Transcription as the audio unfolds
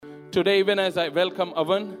Today, even as I welcome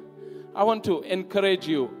Avan, I want to encourage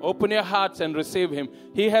you. Open your hearts and receive him.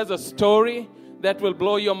 He has a story that will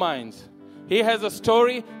blow your minds. He has a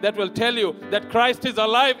story that will tell you that Christ is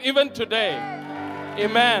alive even today.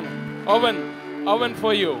 Amen. Oven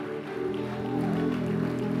for you.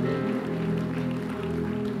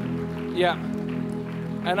 Yeah.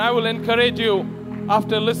 And I will encourage you,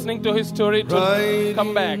 after listening to his story, to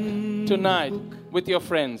come back tonight with your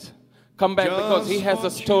friends. Come back because he has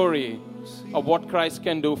a story of what Christ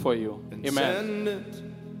can do for you. Amen. Send it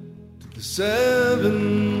to the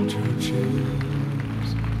 7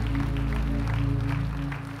 churches.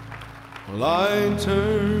 Well, I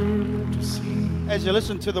turn to see. As you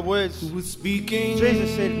listen to the words, Who was speaking?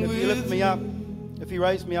 Jesus said, if you lift with me up, if you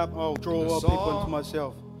raise me up, I'll draw all people into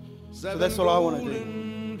myself. So that's all I want to do.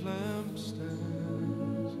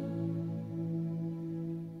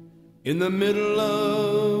 In the middle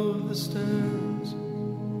of the stands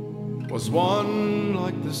was one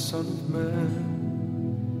like the Son of Man,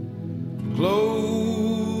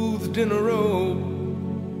 clothed in a robe,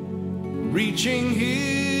 reaching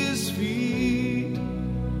his feet,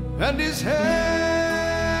 and his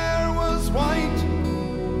hair was white,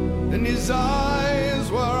 and his eyes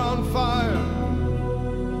were on fire,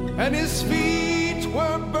 and his feet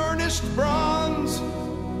were burnished bronze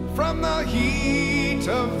from the heat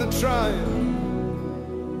of the trial,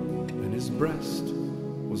 and his breast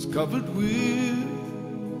was covered with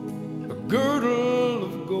a girdle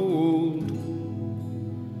of gold.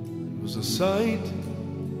 It was a sight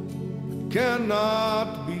that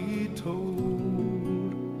cannot be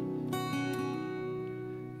told.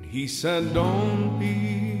 And he said, don't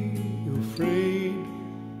be afraid,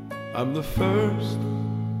 I'm the first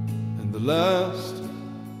and the last.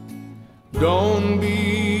 Don't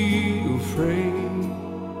be afraid,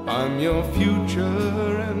 I'm your future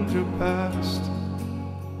and your past.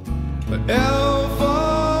 The Alpha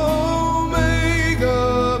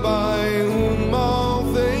Omega, by whom all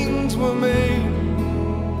things were made.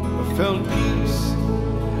 I felt peace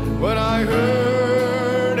when I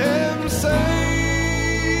heard him say,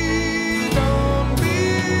 don't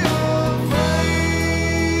be afraid.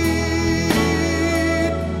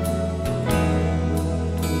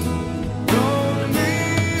 Don't be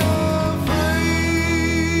afraid.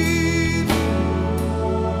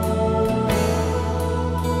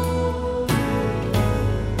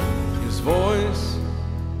 His voice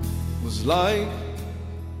was like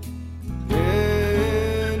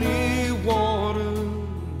any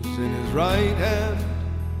waters. In his right hand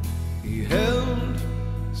he held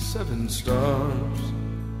 7 stars,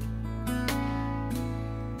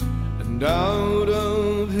 and out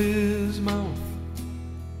of his mouth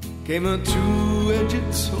came a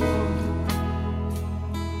 2-edged sword.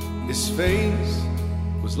 His face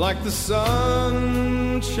was like the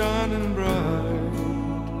sun shining bright.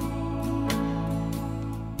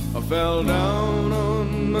 I fell down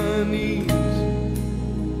on my knees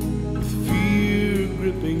with fear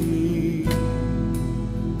gripping me,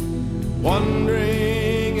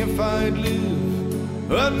 wondering if I'd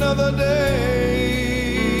live another day.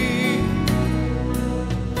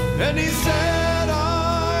 And he said,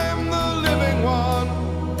 I'm the living one,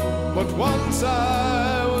 but once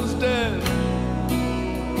I was dead,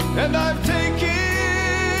 and I've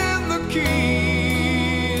taken the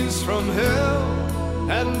keys from hell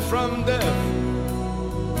and from death.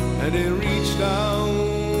 And he reached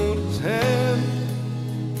out his hand,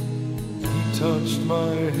 he touched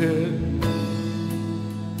my head,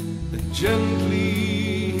 and gently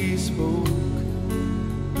he spoke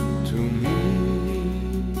to me.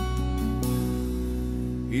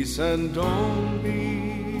 He said, don't be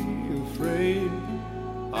afraid,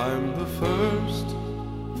 I'm the first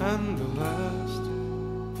and the last.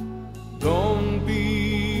 Don't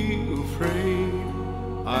be afraid,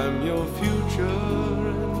 I'm your future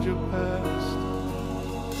and your past.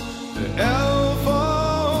 The Alpha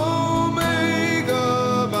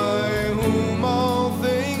Omega, by whom all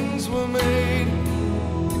things were made.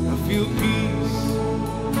 I feel peace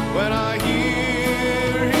when I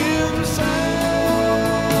hear him say,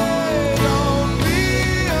 don't be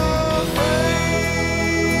afraid.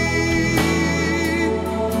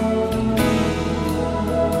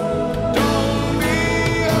 Don't be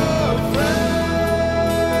afraid.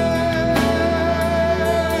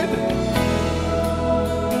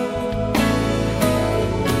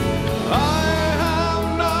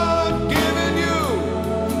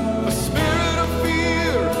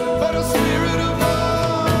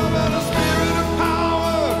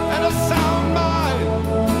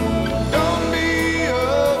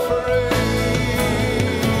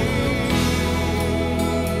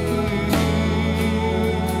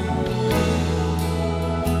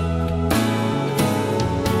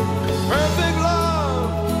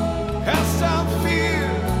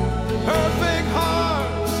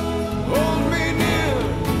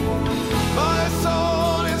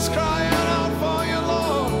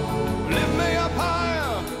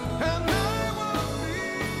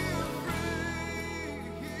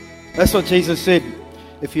 That's what Jesus said.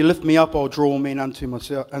 If you lift me up, I'll draw men unto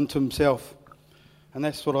himself. And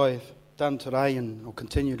that's what I've done today and will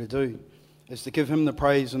continue to do, is to give him the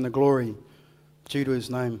praise and the glory due to his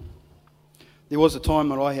name. There was a time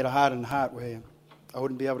when I had a hardened heart where I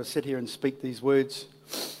wouldn't be able to sit here and speak these words.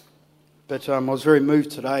 But I was very moved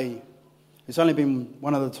today. It's only been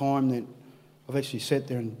one other time that I've actually sat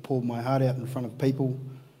there and poured my heart out in front of people.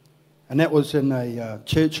 And that was in a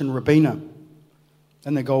church in Robina,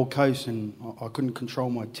 in the Gold Coast, and I couldn't control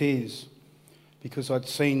my tears because I'd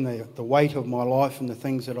seen the weight of my life and the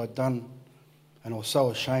things that I'd done, and I was so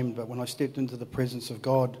ashamed. But when I stepped into the presence of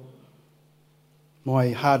God, my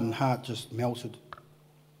hardened heart just melted.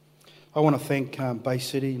 I want to thank Bay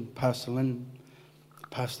City and Pastor Lynn,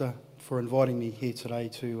 Pastor, for inviting me here today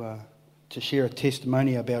to share a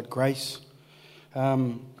testimony about grace.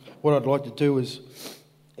 What I'd like to do is,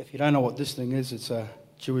 if you don't know what this thing is, it's a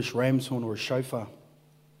Jewish ram's horn or a shofar.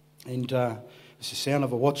 And it's the sound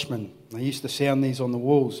of a watchman. They used to sound these on the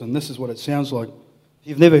walls, and this is what it sounds like. If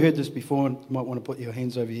you've never heard this before, you might want to put your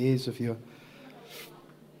hands over your ears if you're...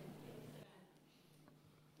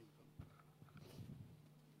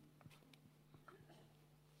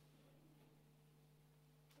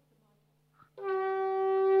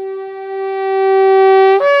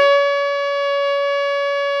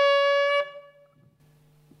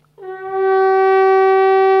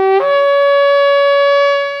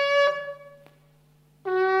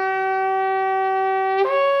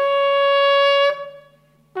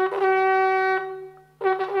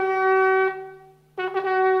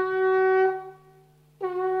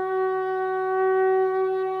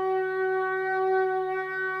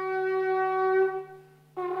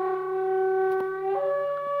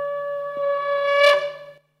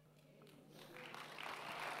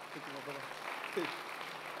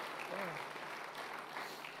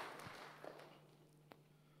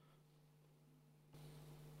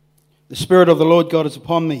 The Spirit of the Lord God is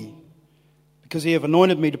upon me, because he hath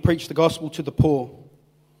anointed me to preach the gospel to the poor.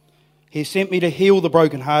 He has sent me to heal the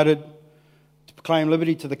brokenhearted, to proclaim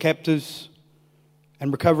liberty to the captives,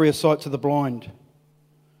 and recovery of sight to the blind,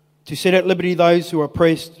 to set at liberty those who are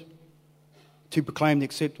oppressed, to proclaim the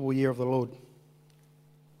acceptable year of the Lord.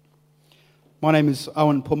 My name is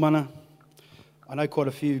Owen Pumana. I know quite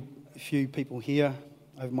a few people here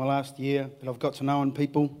over my last year that I've got to know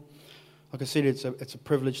people. Like I said, it's a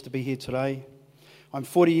privilege to be here today. I'm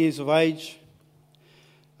 40 years of age.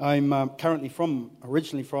 I'm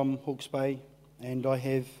originally from Hawke's Bay, and I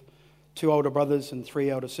have 2 older brothers and 3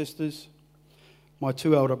 elder sisters. My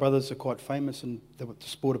 2 elder brothers are quite famous in the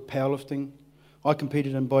sport of powerlifting. I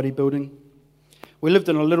competed in bodybuilding. We lived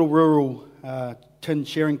in a little rural tin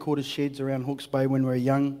sharing quarters sheds around Hawke's Bay when we were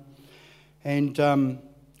young, and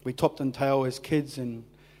we topped and tail as kids, and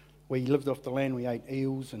we lived off the land. We ate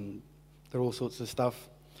eels and did all sorts of stuff.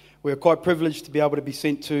 We were quite privileged to be able to be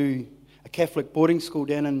sent to a Catholic boarding school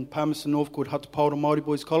down in Palmerston North called Hatapolta Māori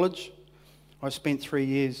Boys College. I spent 3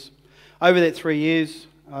 years. Over that 3 years,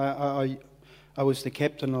 I was the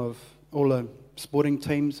captain of all the sporting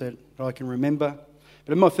teams that I can remember.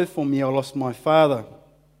 But in my 5th form year, I lost my father.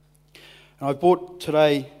 And I bought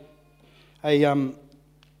today a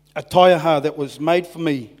taiaha that was made for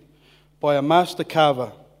me by a master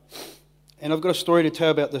carver. And I've got a story to tell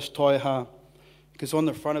about this taiaha, because on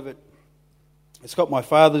the front of it, it's got my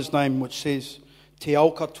father's name, which says Te Ao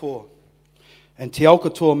Katoa. And Te Ao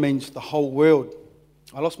Katoa means the whole world.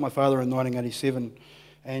 I lost my father in 1987,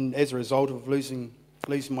 and as a result of losing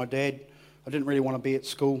my dad, I didn't really want to be at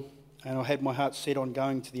school, and I had my heart set on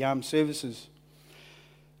going to the armed services.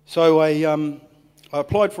 So I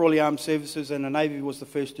applied for all the armed services, and the Navy was the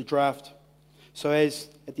first to draft. So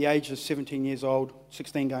at the age of 17 years old,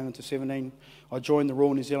 16 going into 17, I joined the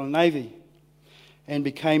Royal New Zealand Navy and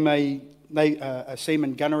became a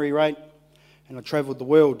seaman gunnery rate, and I travelled the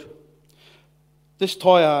world. This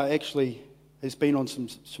taiaha actually has been on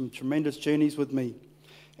some tremendous journeys with me,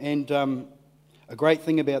 and a great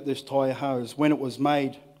thing about this taiaha is when it was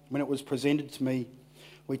made, when it was presented to me,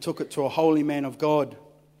 we took it to a holy man of God,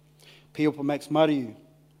 Piopa Max Mariu,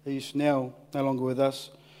 who's now no longer with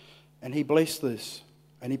us. And he blessed this,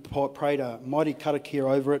 and he prayed a mighty karakia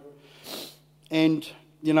over it. And,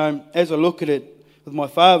 you know, as I look at it with my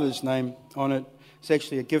father's name on it, it's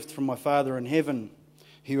actually a gift from my Father in heaven.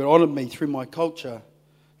 He would honour me through my culture,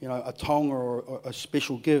 you know, a tonga or a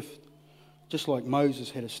special gift, just like Moses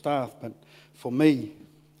had a staff. But for me,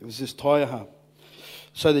 it was this taiaha.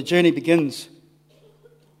 So the journey begins.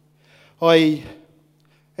 I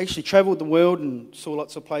actually travelled the world and saw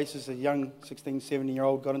lots of places. A young 16,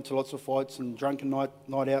 17-year-old got into lots of fights and drunken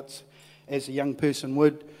night outs, as a young person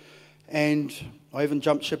would. And I even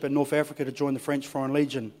jumped ship in North Africa to join the French Foreign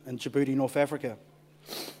Legion in Djibouti, North Africa.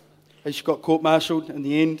 I just got court-martialed in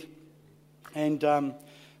the end. And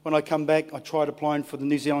when I come back, I tried applying for the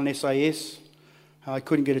New Zealand SAS. I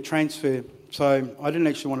couldn't get a transfer. So I didn't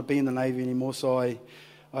actually want to be in the Navy anymore, so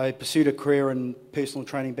I pursued a career in personal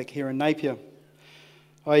training back here in Napier.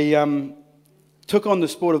 I took on the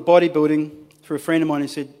sport of bodybuilding through a friend of mine who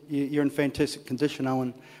said, "You're in fantastic condition,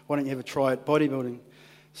 Owen. Why don't you have a try at bodybuilding?"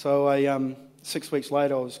 So 6 weeks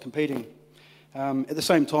later, I was competing. At the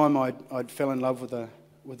same time, I'd fell in love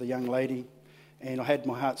with a young lady, and I had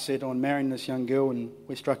my heart set on marrying this young girl, and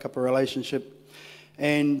we struck up a relationship.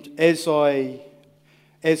 And as I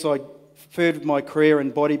furthered my career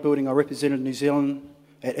in bodybuilding, I represented New Zealand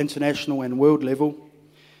at international and world level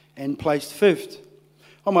and placed 5th.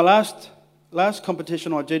 On my last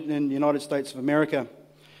competition I did in the United States of America,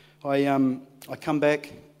 I come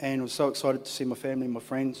back and was so excited to see my family and my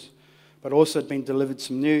friends, but also had been delivered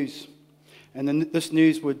some news. And then this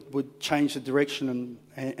news would change the direction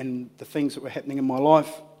and the things that were happening in my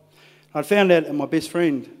life. I found out that my best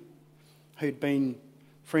friend, who'd been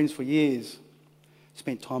friends for years,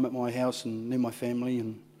 spent time at my house and knew my family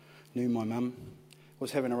and knew my mum,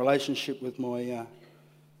 was having a relationship with my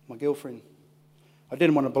girlfriend. I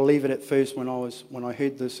didn't want to believe it at first when I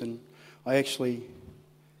heard this, and I actually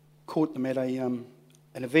caught them at an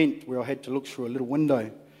event where I had to look through a little window,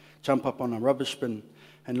 jump up on a rubbish bin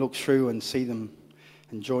and look through and see them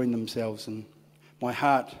enjoying themselves, and my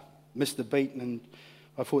heart missed a beat, and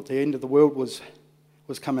I thought the end of the world was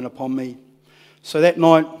coming upon me. So that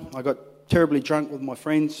night I got terribly drunk with my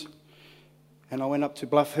friends, and I went up to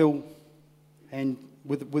Bluff Hill, and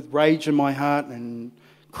with rage in my heart and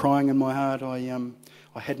crying in my heart, I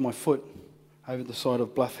had my foot over the side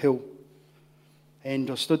of Bluff Hill, and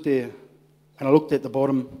I stood there and I looked at the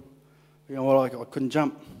bottom. I couldn't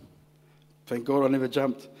jump. Thank God I never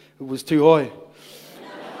jumped. It was too high.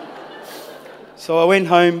 So I went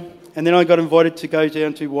home, and then I got invited to go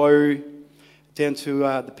down to Wairau, down to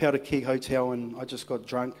the Powder Keg Hotel, and I just got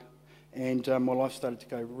drunk, and my life started to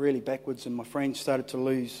go really backwards, and my friends started to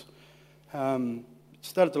lose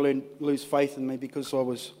faith in me because I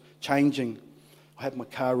was changing. I had my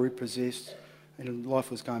car repossessed, and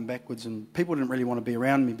life was going backwards, and people didn't really want to be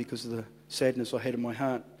around me because of the sadness I had in my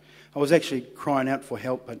heart. I was actually crying out for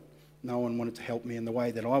help, but no one wanted to help me in the way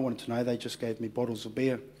that I wanted to know. They just gave me bottles of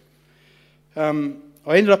beer.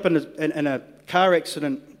 I ended up in a car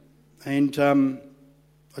accident, and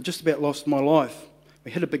I just about lost my life.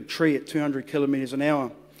 We hit a big tree at 200 kilometres an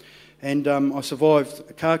hour, and I survived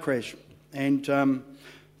a car crash. And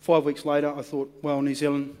 5 weeks later, I thought, well, New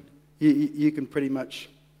Zealand, you can pretty much...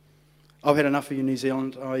 I've had enough of you, New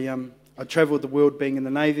Zealand. I travelled the world being in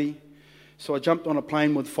the Navy, so I jumped on a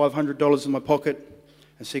plane with $500 in my pocket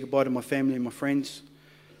and said goodbye to my family and my friends.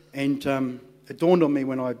 And it dawned on me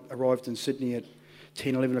when I arrived in Sydney at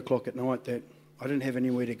 10, 11 o'clock at night that I didn't have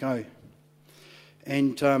anywhere to go.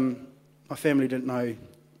 And my family didn't know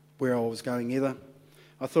where I was going either.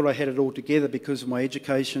 I thought I had it all together because of my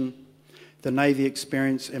education, the Navy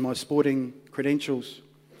experience, and my sporting credentials.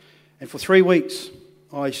 And for 3 weeks,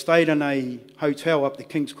 I stayed in a hotel up the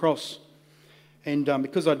King's Cross. And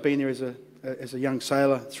because I'd been there as a young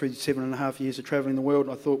sailor through 7.5 years of travelling the world,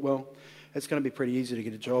 I thought, well, it's going to be pretty easy to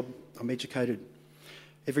get a job. I'm educated.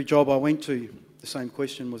 Every job I went to, the same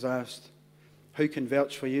question was asked: who can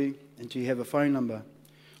vouch for you, and do you have a phone number?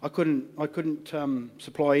 I couldn't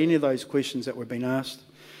supply any of those questions that were being asked.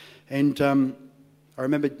 And I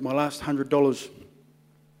remembered my last $100.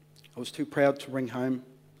 I was too proud to ring home.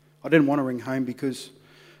 I didn't want to ring home because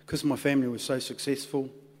my family was so successful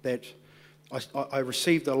that I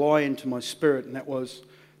received a lie into my spirit, and that was,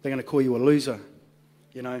 they're going to call you a loser,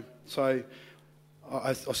 you know. So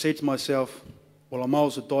I said to myself, well, I might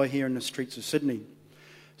as well die here in the streets of Sydney.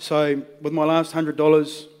 So with my last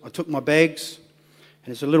 $100, I took my bags, and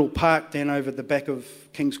there's a little park down over the back of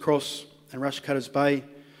King's Cross and Rushcutters Bay,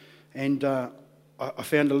 and I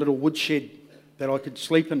found a little woodshed that I could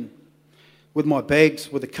sleep in with my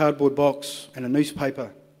bags, with a cardboard box and a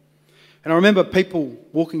newspaper. And I remember people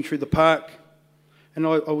walking through the park, and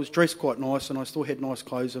I was dressed quite nice, and I still had nice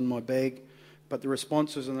clothes in my bag, but the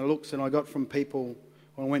responses and the looks that I got from people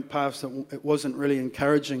when I went past, it wasn't really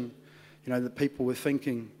encouraging. You know, that people were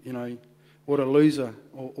thinking, you know, what a loser,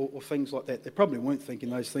 or things like that. They probably weren't thinking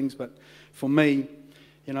those things, but for me,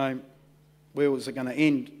 you know, where was it going to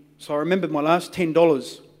end? So I remember my last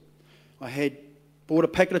 $10, I had bought a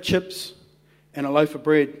packet of chips and a loaf of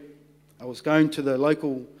bread. I was going to the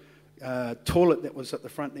local toilet that was at the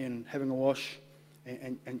front there and having a wash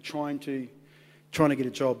and trying to get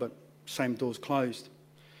a job, but same doors closed.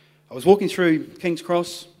 I was walking through King's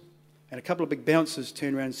Cross, and a couple of big bouncers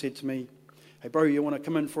turned around and said to me, "Hey bro, you want to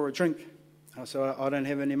come in for a drink?" And I said, "I don't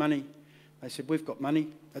have any money." They said, "We've got money.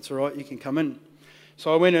 That's all right, you can come in."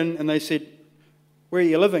 So I went in and they said, "Where are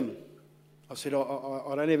you living?" I said, I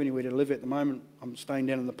don't have anywhere to live at the moment. I'm staying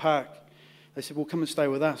down in the park." They said, "Well, come and stay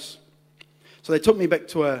with us." So they took me back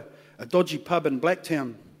to a dodgy pub in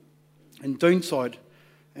Blacktown in Doonside,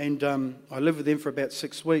 and I lived with them for about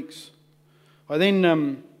 6 weeks. I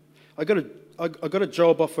then I got a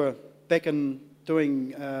job offer back in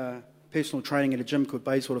doing personal training at a gym called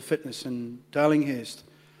Bayswater Fitness in Darlinghurst.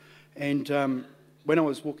 And when I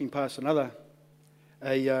was walking past another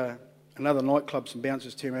nightclub, some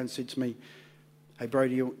bouncers turned around and said to me, "Hey bro,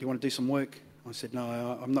 do you want to do some work?" I said, "No,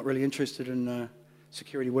 I'm not really interested in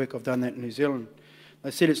security work. I've done that in New Zealand."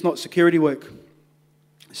 They said, "It's not security work,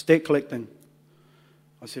 it's debt collecting."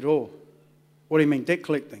 I said, "Oh, what do you mean debt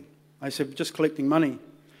collecting?" They said, "Just collecting money.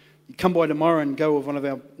 You come by tomorrow and go with one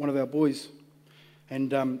of our boys."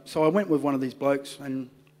 And so I went with one of these blokes, and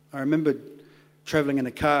I remembered travelling in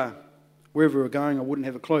a car. Wherever we were going, I wouldn't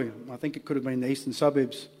have a clue. I think it could have been in the eastern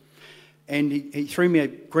suburbs. And he threw me a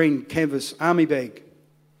green canvas army bag.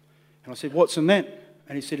 And I said, "What's in that?"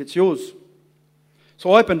 And he said, "It's yours."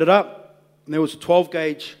 So I opened it up, and there was a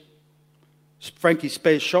 12-gauge Frankie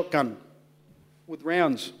Spaz shotgun with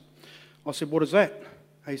rounds. I said, "What is that?"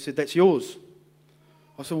 He said, "That's yours."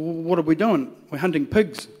 I said, "Well, what are we doing?" "We're hunting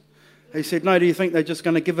pigs." He said, "No, do you think they're just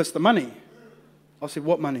going to give us the money?" I said,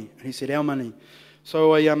 "What money?" And he said, "Our money."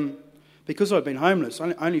 So I, because I'd been homeless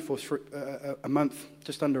only for a month,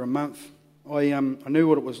 just under a month, I knew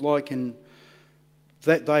what it was like, and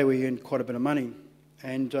that day we earned quite a bit of money.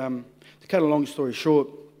 And to cut a long story short,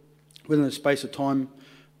 within the space of time,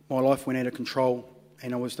 my life went out of control,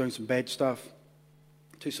 and I was doing some bad stuff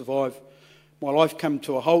to survive. My life came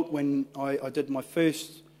to a halt when I did my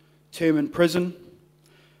first term in prison.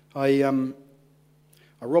 I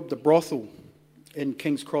robbed a brothel in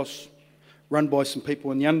King's Cross, run by some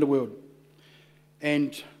people in the underworld.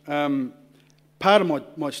 And part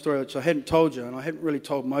of my story, which I hadn't told you, and I hadn't really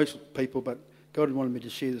told most people, but God wanted me to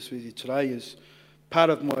share this with you today, is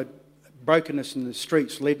part of my brokenness in the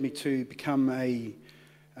streets led me to become a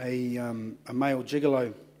male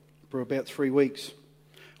gigolo for about 3 weeks.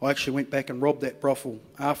 I actually went back and robbed that brothel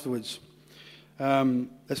afterwards.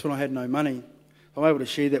 That's when I had no money. I'm able to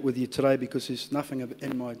share that with you today because there's nothing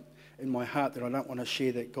in my heart that I don't want to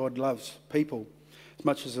share, that God loves people. As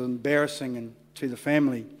much as it's embarrassing and to the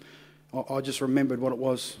family, I just remembered what it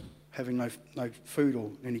was having no food or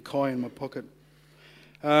any kai in my pocket.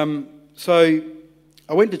 So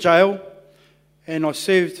I went to jail, and I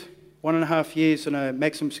served 1.5 years in a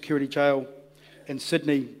maximum security jail in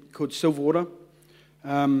Sydney called Silverwater.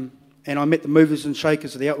 And I met the movers and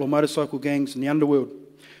shakers of the outlaw motorcycle gangs in the underworld.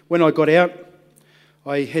 When I got out,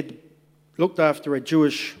 I had looked after a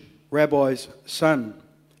Jewish rabbi's son.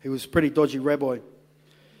 He was a pretty dodgy rabbi.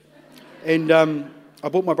 And I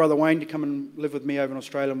brought my brother Wayne to come and live with me over in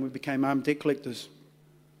Australia, and we became armed debt collectors.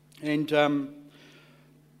 And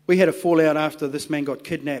we had a fallout after this man got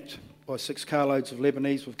kidnapped by 6 carloads of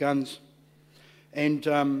Lebanese with guns. And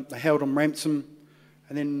they held him ransom.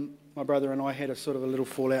 And then my brother and I had a sort of a little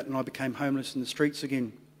fallout, and I became homeless in the streets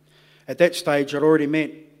again. At that stage, I'd already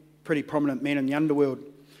met pretty prominent men in the underworld,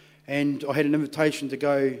 and I had an invitation to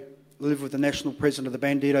go live with the national president of the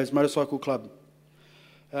Bandidos Motorcycle Club,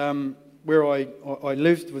 where I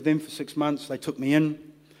lived with them for 6 months. They took me in,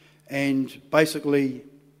 and basically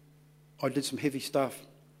I did some heavy stuff.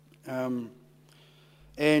 And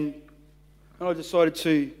I decided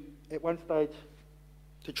to, at one stage,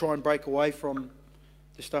 to try and break away from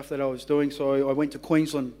the stuff that I was doing. So I went to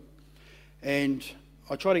Queensland, and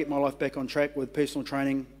I tried to get my life back on track with personal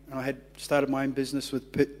training. And I had started my own business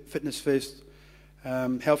with Fitness First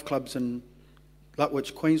health clubs in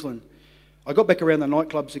Lutwyche, Queensland. I got back around the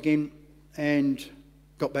nightclubs again and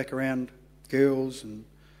got back around girls and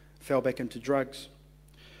fell back into drugs.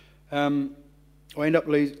 I ended up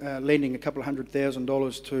lending a couple of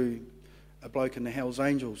 $100,000 to a bloke in the Hells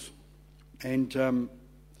Angels. And you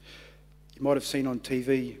might have seen on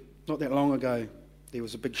TV, not that long ago, there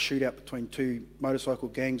was a big shootout between 2 motorcycle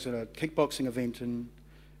gangs at a kickboxing event in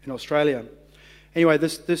Australia. Anyway,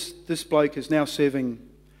 this bloke is now serving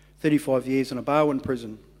 35 years in a Barwon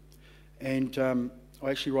prison. And I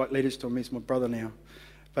actually write letters to him. He's my brother now.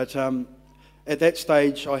 But at that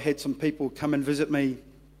stage, I had some people come and visit me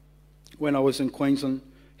when I was in Queensland,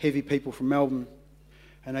 heavy people from Melbourne.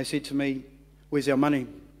 And they said to me, "Where's our money?"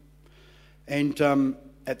 And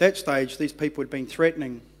at that stage, these people had been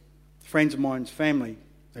threatening friends of mine's family.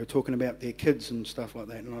 They were talking about their kids and stuff like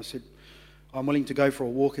that. And I said, I'm willing to go for a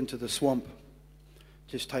walk into the swamp.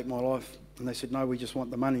 Just take my life. And they said, no, we just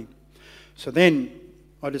want the money. So then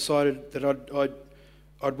I decided that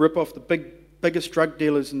I'd rip off the biggest drug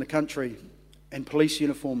dealers in the country and police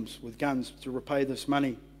uniforms with guns to repay this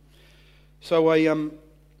money. So I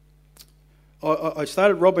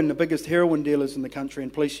started robbing the biggest heroin dealers in the country in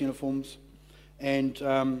police uniforms, and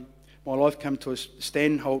my life came to a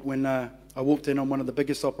standhalt when I walked in on one of the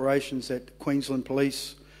biggest operations that Queensland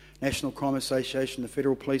Police, National Crime Association, the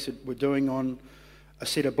Federal Police were doing on a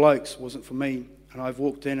set of blokes. It wasn't for me. And I've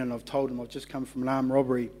walked in and I've told them I've just come from an armed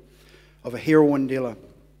robbery of a heroin dealer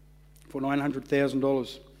for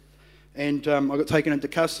 $900,000. And I got taken into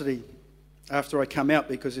custody after I come out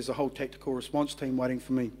because there's a whole tactical response team waiting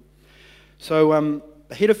for me. So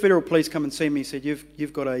the head of Federal Police come and see me. He said,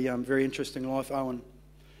 you've got a very interesting life, Owen.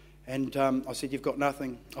 And I said, you've got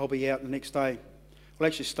nothing. I'll be out the next day. I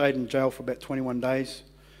actually stayed in jail for about 21 days.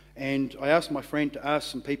 And I asked my friend to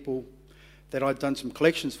ask some people that I'd done some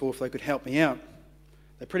collections for if they could help me out.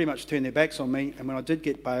 They pretty much turned their backs on me. And when I did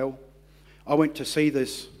get bail, I went to see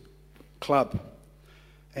this club.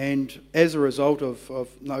 And as a result of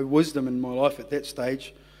no wisdom in my life at that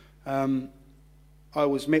stage, I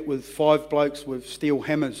was met with 5 blokes with steel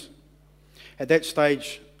hammers. At that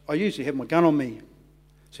stage, I usually have my gun on me.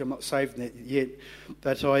 See, I'm not saved yet,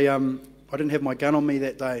 but I didn't have my gun on me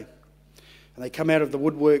that day. And they come out of the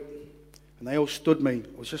woodwork, and they all stood me.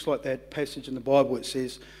 It was just like that passage in the Bible. It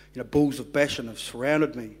says, bulls of Bashan have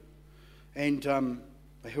surrounded me. And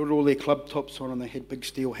they held all their club tops on, and they had big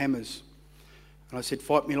steel hammers. And I said,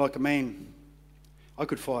 fight me like a man. I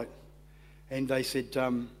could fight. And they said,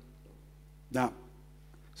 no.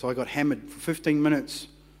 So I got hammered for 15 minutes,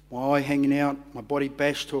 my eye hanging out, my body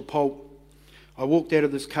bashed to a pulp. I walked out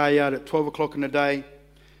of this car yard at 12 o'clock in the day,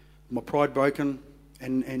 my pride broken,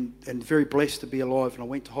 and very blessed to be alive. And I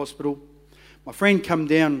went to hospital. My friend come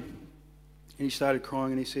down, and he started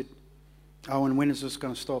crying, and he said, Owen, when is this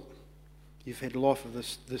going to stop? You've had life of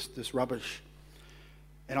this rubbish.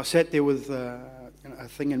 And I sat there with a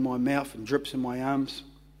thing in my mouth and drips in my arms.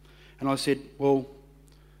 And I said, well,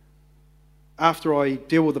 after I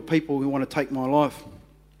deal with the people who want to take my life.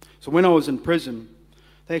 So when I was in prison,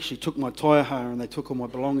 they actually took my taiaha and they took all my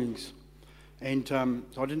belongings. And so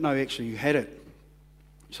I didn't know actually who had it.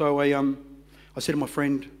 So I said to my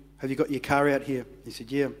friend, have you got your car out here? He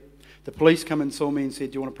said, yeah. The police come and saw me and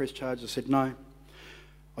said, do you want to press charges? I said, no.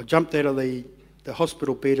 I jumped out of the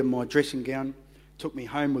hospital bed in my dressing gown, took me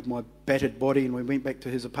home with my battered body, and we went back to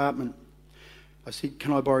his apartment. I said,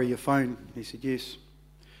 can I borrow your phone? He said, yes.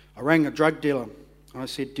 I rang a drug dealer, and I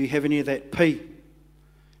said, do you have any of that pea?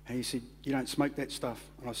 And he said, you don't smoke that stuff.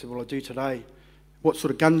 And I said, well, I do today. What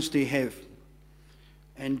sort of guns do you have?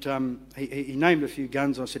 And he named a few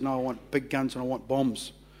guns. I said, no, I want big guns and I want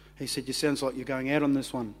bombs. He said, you sounds like you're going out on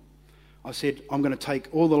this one. I said, I'm going to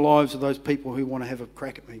take all the lives of those people who want to have a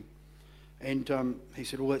crack at me. And he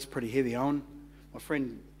said, well, that's pretty heavy, Owen. My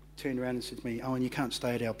friend turned around and said to me, Owen, you can't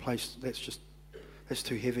stay at our place. That's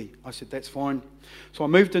too heavy. I said, that's fine. So I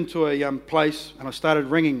moved into a place and I started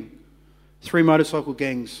ringing 3 motorcycle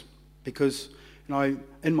gangs because,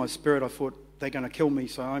 in my spirit I thought they're going to kill me,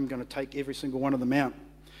 so I'm going to take every single one of them out.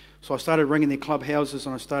 So I started ringing their clubhouses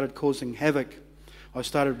and I started causing havoc. I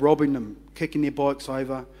started robbing them, kicking their bikes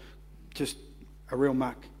over, just a real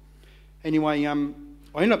muck. Anyway, I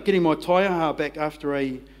ended up getting my taiaha back after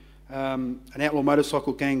an outlaw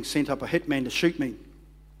motorcycle gang sent up a hitman to shoot me.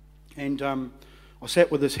 And I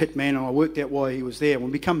sat with this hitman and I worked out why he was there.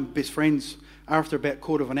 We become best friends after about a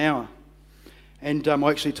quarter of an hour. And I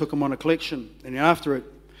actually took him on a collection. And after it,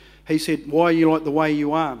 he said, why are you like the way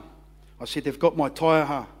you are? I said, they've got my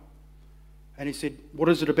taiaha. And he said, what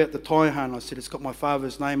is it about the taiaha? And I said, it's got my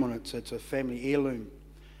father's name on it, so it's a family heirloom.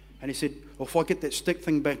 And he said, well, if I get that stick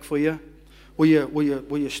thing back for you, will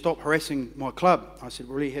you stop harassing my club? I said,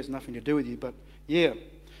 well, it really has nothing to do with you, but yeah.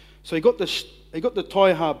 So he got the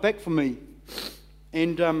taiaha back for me.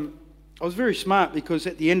 And I was very smart because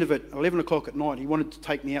at the end of it, 11 o'clock at night, he wanted to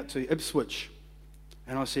take me out to Ipswich.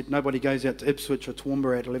 And I said, nobody goes out to Ipswich or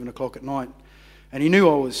Toowoomba at 11 o'clock at night. And he knew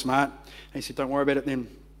I was smart. And he said, don't worry about it then.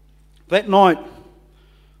 That night,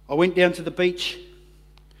 I went down to the beach.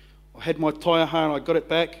 I had my taiaha and I got it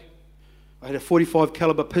back. I had a .45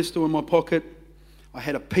 caliber pistol in my pocket. I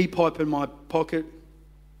had a pea pipe in my pocket.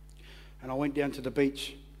 And I went down to the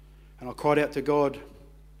beach and I cried out to God.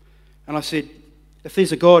 And I said, if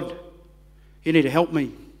there's a God, you need to help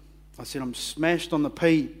me. I said, I'm smashed on the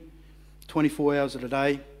pea 24 hours of the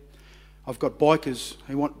day. I've got bikers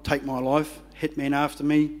who want to take my life, hitmen after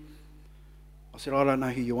me. I said, I don't know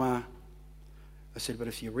who you are. I said, but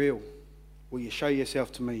if you're real, will you show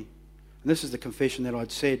yourself to me? And this is the confession that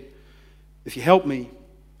I'd said. If you help me,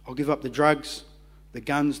 I'll give up the drugs, the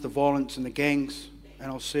guns, the violence and the gangs,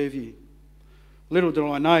 and I'll serve you. Little did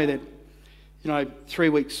I know that, 3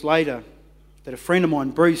 weeks later, that a friend of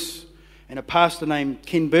mine, Bruce, and a pastor named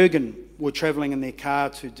Ken Bergen were travelling in their car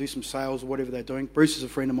to do some sales or whatever they're doing. Bruce is a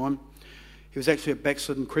friend of mine. He was actually a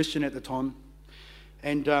backslidden Christian at the time.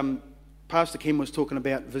 And Pastor Ken was talking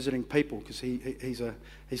about visiting people, because he's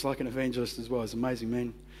like an evangelist as well. He's an amazing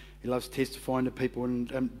man. He loves testifying to people.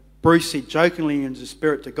 And Bruce said jokingly in his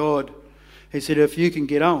spirit to God, he said, if you can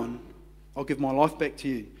get Owen, I'll give my life back to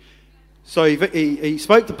you. So he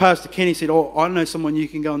spoke to Pastor Ken. He said, I know someone you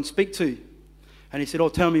can go and speak to. And he said,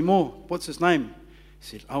 tell me more. What's his name? He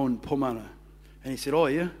said, Owen Pomana. And he said, oh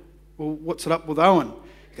yeah? Well, what's it up with Owen?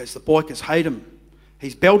 He goes, the bikers hate him.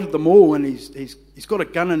 He's belted them all, and he's got a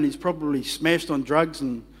gun, and he's probably smashed on drugs.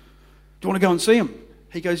 And do you want to go and see him?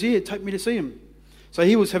 He goes, yeah, take me to see him. So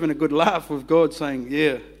he was having a good laugh with God, saying,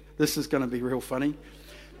 yeah, this is going to be real funny.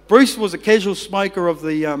 Bruce was a casual smoker of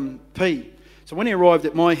the P. So when he arrived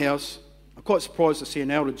at my house, I'm quite surprised to see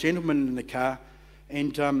an elder gentleman in the car.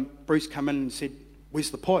 And Bruce came in and said, where's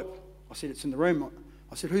the pipe? I said, it's in the room.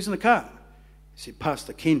 I said, who's in the car? He said,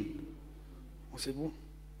 Pastor Ken. I said, well,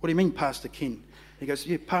 what do you mean, Pastor Ken? He goes,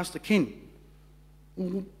 yeah, Pastor Ken.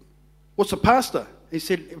 Well, what's a pastor? He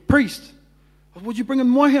said, a priest. I said, what'd you bring him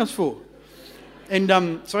to my house for?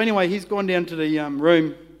 And so anyway, he's gone down to the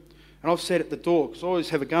room, and I've sat at the door, because I always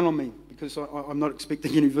have a gun on me, because I'm not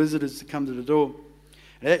expecting any visitors to come to the door.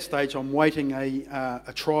 And at that stage, I'm waiting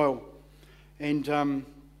a trial, and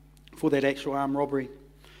for that actual armed robbery.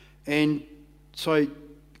 And so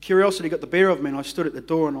curiosity got the better of me, and I stood at the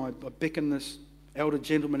door, and I beckoned this elder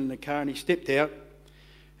gentleman in the car, and he stepped out,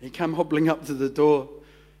 and he came hobbling up to the door,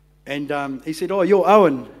 and he said, oh, you're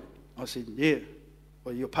Owen? I said, yeah.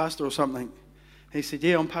 Well, you're a pastor or something? He said,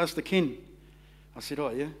 yeah, I'm Pastor Ken. I said, oh,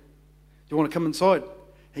 yeah? Do you want to come inside?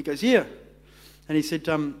 He goes, yeah. And he said,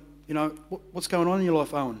 what's going on in your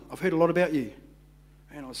life, Owen? I've heard a lot about you.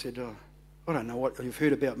 And I said, I don't know what you've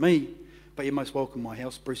heard about me, but you're most welcome in my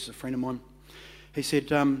house. Bruce is a friend of mine. He said,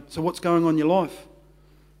 so what's going on in your life?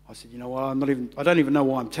 I said, I don't even know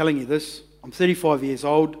why I'm telling you this. I'm 35 years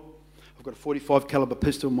old. I've got a .45 caliber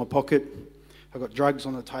pistol in my pocket. I've got drugs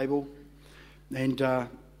on the table. And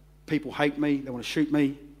people hate me. They want to shoot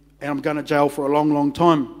me. And I'm going to jail for a long, long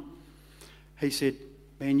time. He said,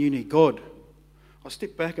 man, you need God. I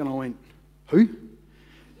stepped back and I went, who?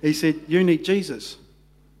 He said, you need Jesus.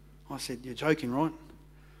 I said, you're joking, right?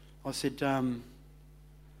 I said,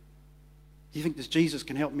 you think this Jesus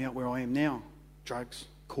can help me out where I am now? Drugs,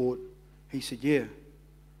 court. He said, yeah.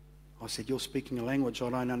 I said, you're speaking a language I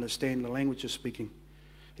don't understand the language you're speaking.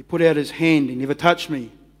 He put out his hand. He never touched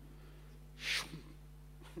me.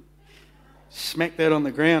 Smacked that on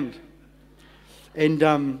the ground. And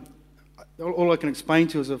all I can explain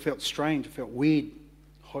to you is I felt strange. I felt weird,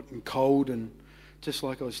 hot and cold, and just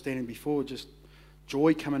like I was standing before, just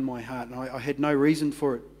joy come in my heart. And I had no reason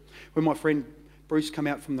for it. When my friend Bruce came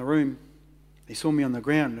out from the room, he saw me on the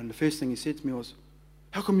ground, and the first thing he said to me was,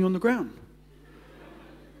 how come you're on the ground?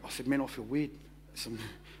 I said, man, I feel weird.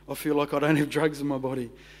 I feel like I don't have drugs in my body.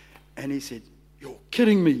 And he said, you're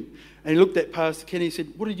kidding me. And he looked at Pastor Ken, he said,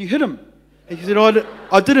 what did you hit him? And he said,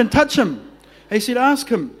 I didn't touch him. And he said, ask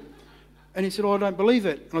him. And he said, I don't believe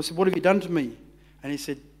it. And I said, what have you done to me? And he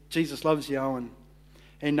said, Jesus loves you, Owen.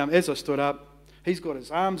 And as I stood up, he's got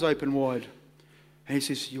his arms open wide. And he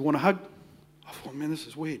says, you want a hug? I thought, man, this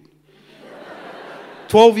is weird.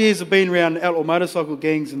 12 years of being around outlaw motorcycle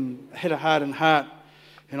gangs and had a hardened heart.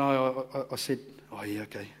 And I said, oh, yeah,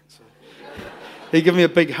 okay. So he gave me a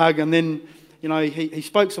big hug. And then, he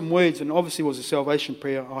spoke some words, and obviously it was a salvation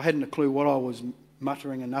prayer. I hadn't a clue what I was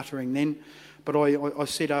muttering and uttering then. But I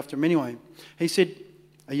said after him anyway. He said,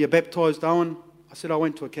 are you baptised, Owen? I said, I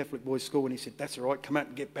went to a Catholic boys' school. And he said, that's all right, come out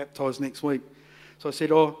and get baptised next week. So I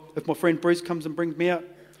said, if my friend Bruce comes and brings me out,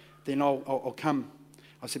 then I'll come.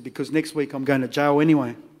 I said, because next week I'm going to jail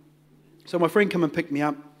anyway. So my friend came and picked me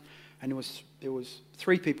up, and there was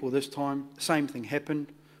 3 people this time. The same thing happened.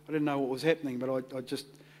 I didn't know what was happening, but I just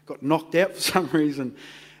got knocked out for some reason.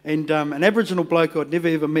 And an Aboriginal bloke I'd never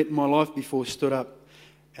ever met in my life before stood up.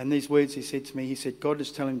 And these words he said to me, he said, God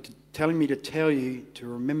is telling me to tell you to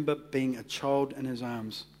remember being a child in his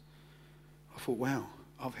arms. I thought, wow,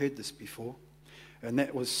 I've heard this before. And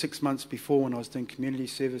that was 6 months before, when I was doing community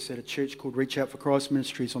service at a church called Reach Out for Christ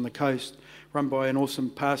Ministries on the coast, run by an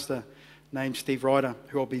awesome pastor named Steve Ryder,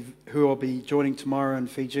 who I'll be joining tomorrow in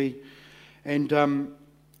Fiji. And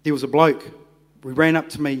there was a bloke. He ran up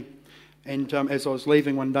to me, and as I was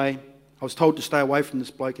leaving one day, I was told to stay away from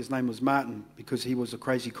this bloke. His name was Martin, because he was a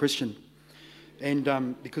crazy Christian.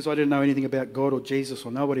 And because I didn't know anything about God or Jesus,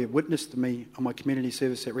 or nobody had witnessed to me on my community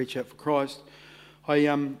service at Reach Out for Christ,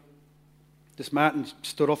 this Martin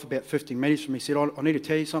stood off about 15 metres from me. He said, I need to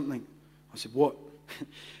tell you something. I said, what?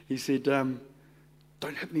 He said, don't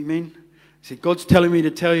hit me, man. He said, God's telling me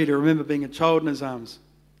to tell you to remember being a child in his arms.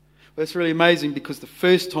 Well, that's really amazing, because the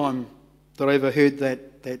first time that I ever heard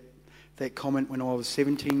that comment, when I was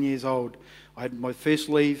 17 years old, I had my first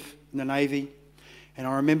leave in the Navy, and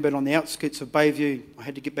I remembered on the outskirts of Bayview, I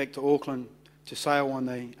had to get back to Auckland to sail on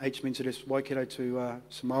the HMS Waikato to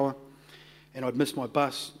Samoa, and I'd missed my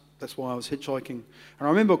bus. That's why I was hitchhiking. And I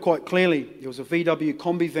remember quite clearly, there was a VW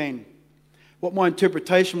Combi van. What my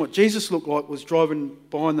interpretation, what Jesus looked like, was driving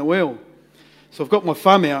behind the wheel. So I've got my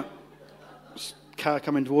thumb out, car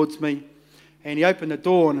coming towards me, and he opened the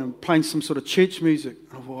door and I'm playing some sort of church music.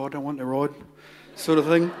 And I thought, I don't want to ride, sort of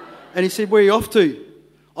thing. And he said, where are you off to?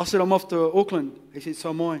 I said, I'm off to Auckland. He said,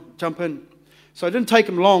 so am I. Jump in. So it didn't take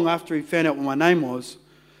him long after he found out what my name was.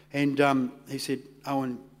 And he said,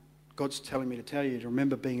 Owen, God's telling me to tell you to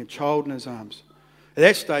remember being a child in his arms. At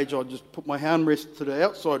that stage, I just put my hand rest to the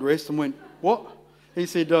outside rest and went, what? He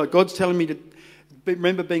said, God's telling me to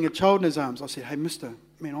remember being a child in his arms. I said, hey, mister,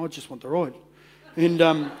 man, I just want to ride.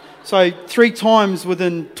 And so 3 times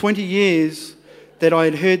within 20 years that I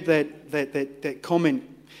had heard that comment,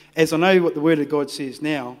 as I know what the Word of God says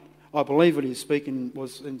now, I believe what he's speaking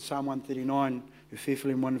was in Psalm 139, you're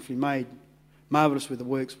fearfully and wonderfully made. Marvellous were the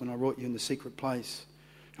works when I wrought you in the secret place.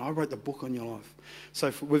 And I wrote the book on your life.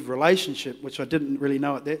 So with relationship, which I didn't really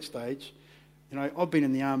know at that stage, you know, I've been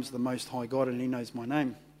in the arms of the Most High God, and he knows my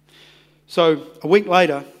name. So a week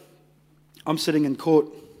later, I'm sitting in court.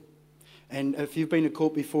 And if you've been to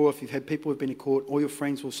court before, if you've had people who've been to court, all your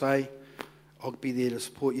friends will say, I'll be there to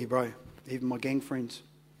support you, bro. Even my gang friends.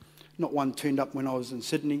 Not one turned up when I was in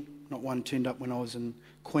Sydney. Not one turned up when I was in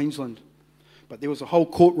Queensland. But there was a whole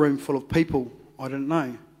courtroom full of people I didn't know.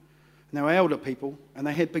 And they were elder people, and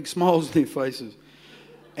they had big smiles on their faces.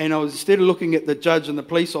 And I was, instead of looking at the judge and the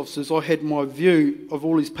police officers, I had my view of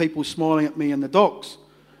all these people smiling at me in the docks.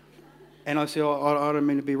 And I said, I don't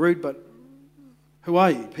mean to be rude, but who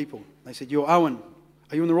are you, people? They said, you're Owen.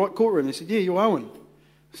 Are you in the right courtroom? They said, yeah, you're Owen.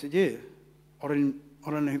 I said, yeah. I don't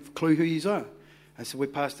have a clue who you are. I said, we're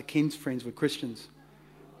Pastor Ken's friends, we're Christians.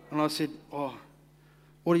 And I said, oh,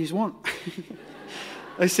 what do you want?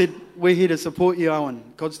 They said, we're here to support you, Owen.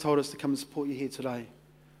 God's told us to come and support you here today.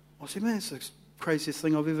 I said, man, it's the craziest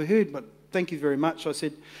thing I've ever heard, but thank you very much. I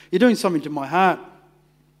said, you're doing something to my heart.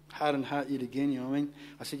 Heart and heart yet again, you know what I mean?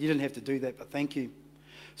 I said, you didn't have to do that, but thank you.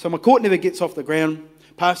 So my court never gets off the ground.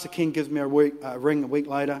 Pastor Ken gives me a ring a week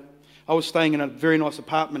later. I was staying in a very nice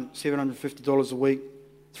apartment, $750 a week,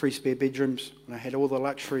 3 spare bedrooms, and I had all the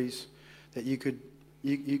luxuries that you could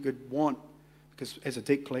want. Because as a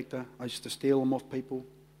debt collector, I used to steal them off people,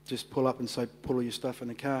 just pull up and say, put all your stuff in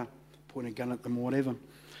the car, point a gun at them or whatever.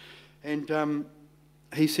 And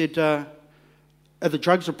he said, are the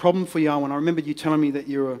drugs a problem for you, Owen? I remember you telling me that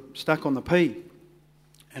you were stuck on the P.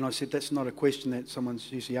 And I said, that's not a question that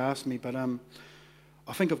someone's usually asked me, but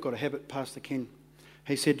I think I've got a habit, Pastor Ken.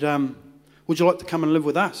 He said, would you like to come and live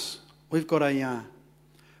with us? We've got a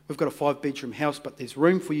 5-bedroom house, but there's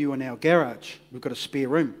room for you in our garage. We've got a spare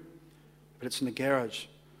room, but it's in the garage.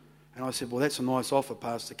 And I said, well, that's a nice offer,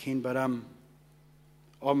 Pastor Ken, but I've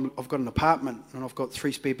got an apartment and I've got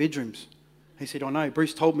 3 spare bedrooms. He said, I know,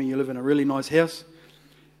 Bruce told me you live in a really nice house.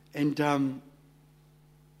 And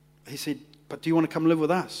he said, but do you want to come live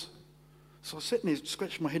with us? So I was sitting there,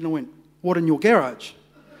 scratching my head, and I went, what, in your garage?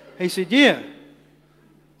 He said, yeah.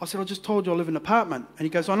 I said, I just told you I live in an apartment. And he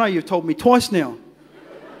goes, I know, you've told me twice now.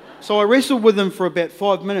 So I wrestled with him for about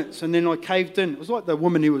 5 minutes, and then I caved in. It was like the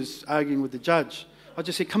woman who was arguing with the judge. I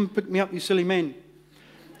just said, come pick me up, you silly man.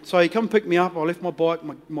 So he come pick me up. I left my bike,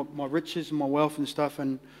 my riches and my wealth and stuff,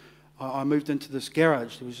 and I moved into this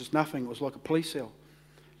garage. There was just nothing. It was like a police cell.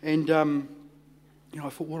 And I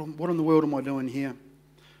thought, what in the world am I doing here?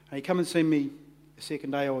 And he come and see me the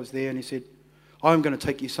second day I was there, and he said, I'm going to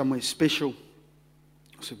take you somewhere special.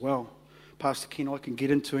 I said, well, Pastor Ken, I can get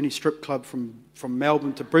into any strip club from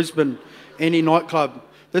Melbourne to Brisbane, any nightclub.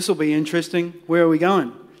 This will be interesting. Where are we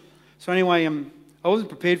going? So anyway, I wasn't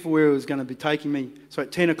prepared for where he was going to be taking me. So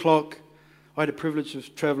at 10 o'clock, I had the privilege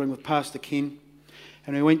of travelling with Pastor Ken,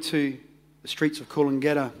 and we went to the streets of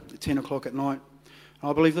Coolangatta at 10 o'clock at night. And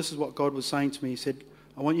I believe this is what God was saying to me. He said,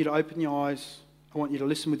 I want you to open your eyes, I want you to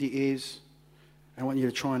listen with your ears, and I want you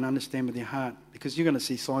to try and understand with your heart, because you're going to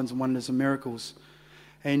see signs and wonders and miracles.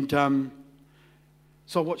 And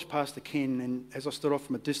so I watched Pastor Ken, and as I stood off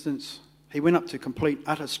from a distance, he went up to complete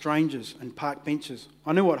utter strangers and park benches.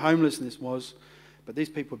 I knew what homelessness was, But these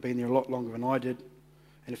people have been there a lot longer than I did.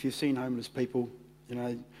 And if you've seen homeless people, they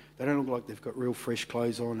don't look like they've got real fresh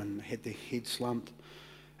clothes on and had their head slumped.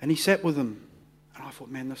 And he sat with them. And I thought,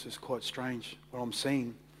 man, this is quite strange, what I'm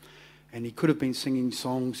seeing. And he could have been singing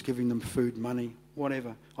songs, giving them food, money,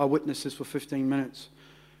 whatever. I witnessed this for 15 minutes.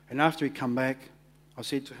 And after he come back, I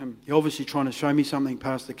said to him, you're obviously trying to show me something,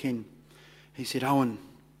 Pastor Ken. He said, Owen,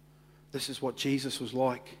 this is what Jesus was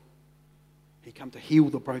like. He came to heal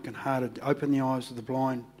the brokenhearted, open the eyes of the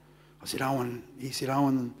blind. I said, Owen. He said,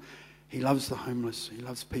 Owen, he loves the homeless. He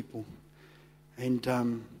loves people. And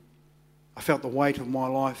I felt the weight of my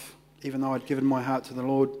life, even though I'd given my heart to the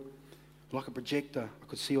Lord. Like a projector, I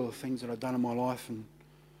could see all the things that I'd done in my life. And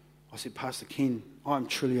I said, Pastor Ken, I'm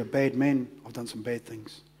truly a bad man. I've done some bad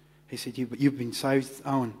things. He said, but you've been saved,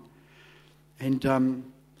 Owen. And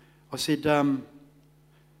I said,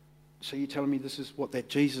 so you're telling me this is what that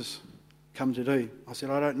Jesus come to do? I said,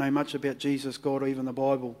 I don't know much about Jesus, God, or even the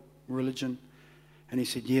Bible, religion. And he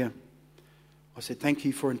said, yeah. I said, thank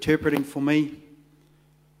you for interpreting for me.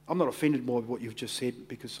 I'm not offended by what you've just said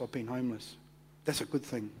because I've been homeless. That's a good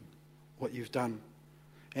thing, what you've done.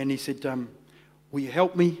 And he said, will you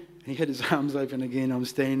help me? And he had his arms open again. I'm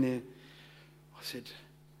standing there. I said,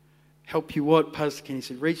 help you what, Pastor Ken? He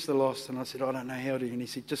said, reach the lost. And I said, I don't know how to. And he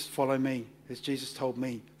said, just follow me. As Jesus told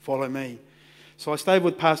me, follow me. So I stayed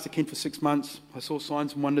with Pastor Ken for 6 months. I saw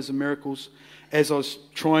signs and wonders and miracles as I was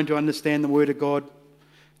trying to understand the Word of God,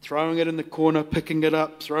 throwing it in the corner, picking it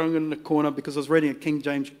up, throwing it in the corner because I was reading a King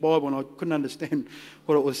James Bible and I couldn't understand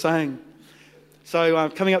what it was saying. So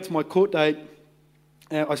coming up to my court date,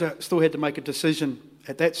 I still had to make a decision.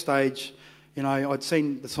 At that stage, I'd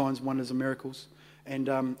seen the signs, wonders and miracles. And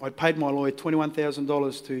I'd paid my lawyer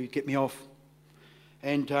 $21,000 to get me off.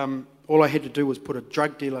 And all I had to do was put a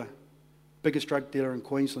drug dealer, biggest drug dealer in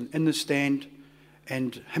Queensland, in the stand,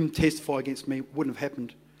 and him testify against me. Wouldn't have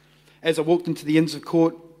happened. As I walked into the Inns of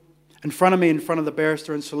Court, in front of me, in front of the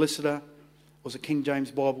barrister and solicitor, was a King James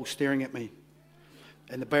Bible staring at me.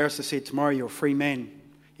 And the barrister said, tomorrow you're a free man.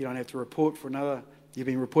 You don't have to report for another. You've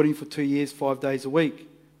been reporting for 2 years, 5 days a week.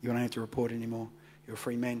 You don't have to report anymore. You're a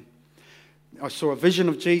free man. I saw a vision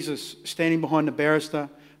of Jesus standing behind the barrister.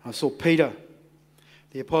 I saw Peter,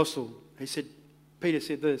 the apostle. Peter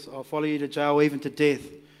said this, I'll follow you to jail, even to death.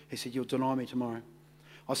 He said, you'll deny me tomorrow.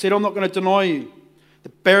 I said, I'm not going to deny you. The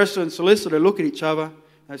barrister and solicitor look at each other. And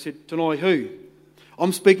they said, deny who?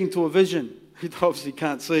 I'm speaking to a vision. You obviously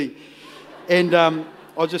can't see. And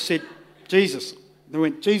I just said, Jesus. They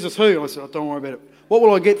went, Jesus who? I said, oh, don't worry about it. What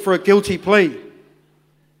will I get for a guilty plea?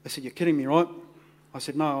 They said, you're kidding me, right? I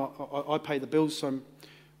said, no, I pay the bills, so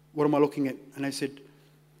what am I looking at? And they said,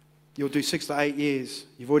 you'll do 6 to 8 years.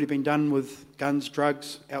 You've already been done with guns,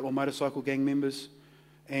 drugs, outlaw motorcycle gang members,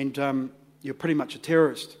 and you're pretty much a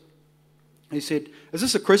terrorist. He said, is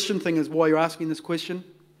this a Christian thing is why you're asking this question?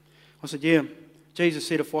 I said, yeah. Jesus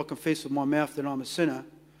said, if I confess with my mouth that I'm a sinner,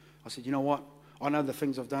 I said, you know what? I know the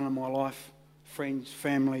things I've done in my life, friends,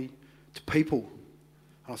 family, to people.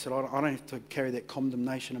 And I said, I don't have to carry that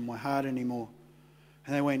condemnation in my heart anymore.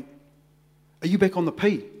 And they went, are you back on the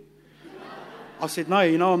P? I said, no,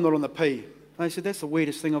 I'm not on the P. And they said, that's the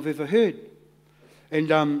weirdest thing I've ever heard.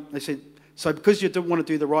 And they said, so because you didn't want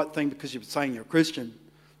to do the right thing because you're saying you're a Christian,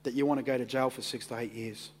 that you want to go to jail for 6 to 8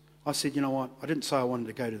 years. I said, you know what? I didn't say I wanted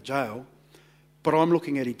to go to jail, but I'm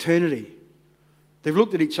looking at eternity. They've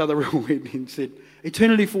looked at each other real weird and said,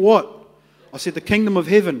 eternity for what? I said, the kingdom of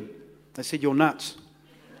heaven. They said, you're nuts.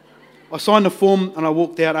 I signed the form and I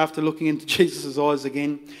walked out after looking into Jesus' eyes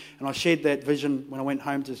again, and I shared that vision when I went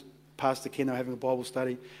home to Pastor Ken. They were having a Bible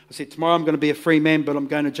study. I said, tomorrow I'm going to be a free man, but I'm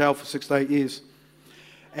going to jail for 6 to 8 years.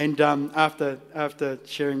 And after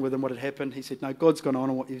sharing with him what had happened, he said, no, God's going to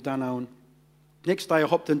honour what you've done, Owen. Next day I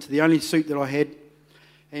hopped into the only suit that I had,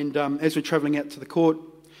 and as we're travelling out to the court,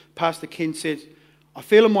 Pastor Ken said, I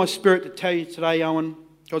feel in my spirit to tell you today, Owen,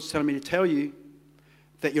 God's telling me to tell you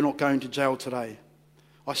that you're not going to jail today.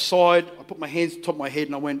 I sighed, I put my hands on top of my head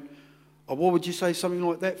and I went, oh, what would you say something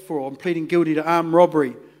like that for? I'm pleading guilty to armed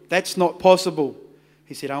robbery. That's not possible.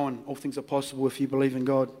 He said, Owen, all things are possible if you believe in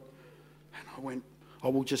God. And I went, I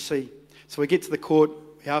will just see. So we get to the court,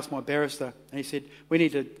 he asked my barrister, and he said, we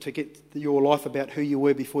need to get your life about who you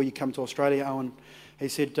were before you come to Australia, Owen. He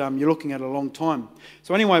said, you're looking at a long time.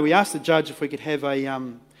 So anyway, we asked the judge if we could have a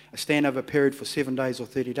standover period for 7 days or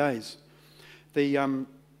 30 days. The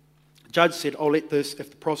judge said, I'll let this if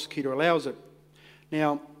the prosecutor allows it.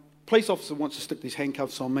 Now, police officer wants to stick these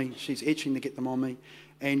handcuffs on me. She's itching to get them on me.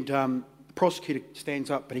 And the prosecutor stands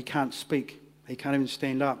up, but he can't speak. He can't even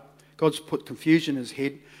stand up. God's put confusion in his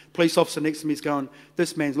head. Police officer next to me is going,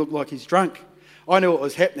 this man's looked like he's drunk. I knew what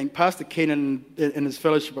was happening. Pastor Ken and his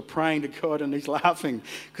fellowship are praying to God, and he's laughing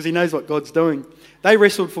because he knows what God's doing. They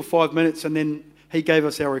wrestled for 5 minutes, and then he gave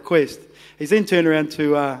us our request. He's then turned around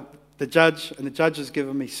to the judge, and the judge has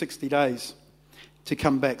given me 60 days to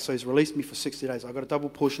come back. So he's released me for 60 days. I got a double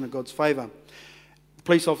portion of God's favour. The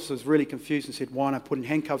police officer was really confused and said, "Why am I putting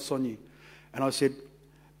handcuffs on you?" And I said,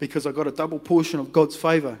 "Because I got a double portion of God's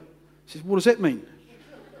favour." He said, "What does that mean?"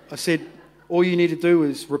 I said, "All you need to do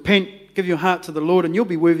is repent, give your heart to the Lord, and you'll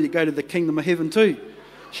be worthy to go to the kingdom of heaven too."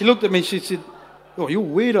 She looked at me and she said, "Oh, you're a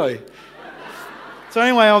weirdo." So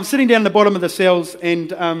anyway, I'm sitting down at the bottom of the cells,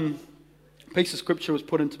 and a piece of scripture was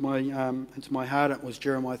put into my heart. It was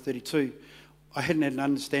Jeremiah 32. I hadn't had an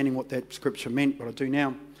understanding what that scripture meant, but I do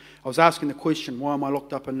now. I was asking the question, why am I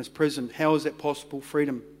locked up in this prison? How is that possible?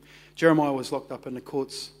 Freedom. Jeremiah was locked up in the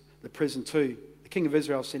courts, the prison too. The king of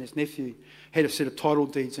Israel sent his nephew, had a set of title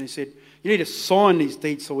deeds, and he said, "You need to sign these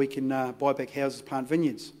deeds so we can buy back houses, plant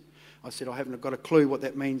vineyards." I said, "I haven't got a clue what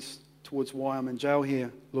that means towards why I'm in jail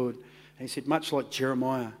here, Lord." And he said, "Much like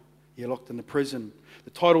Jeremiah, you're locked in the prison.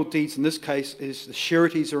 The title deeds in this case is the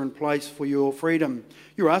sureties are in place for your freedom.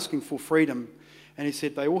 You're asking for freedom." And he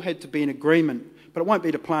said they all had to be in agreement, but it won't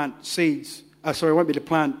be to plant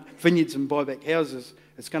vineyards and buy back houses.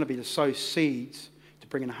 It's going to be to sow seeds to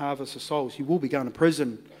bring in a harvest of souls. You will be going to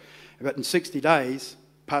prison. But in 60 days,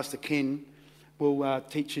 Pastor Ken will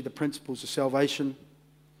teach you the principles of salvation,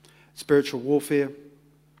 spiritual warfare,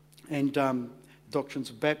 and doctrines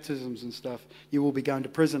of baptisms and stuff. You will be going to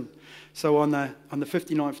prison. So on the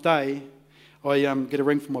 59th day, I get a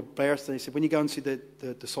ring from my barrister. He said, "When you go and see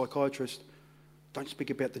the psychiatrist, don't speak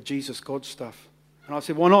about the Jesus God stuff." And I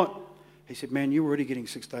said, "Why not?" He said, "Man, you're already getting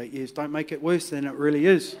 6 to 8 years. Don't make it worse than it really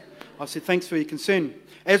is." I said, "Thanks for your concern."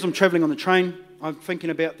 As I'm travelling on the train, I'm thinking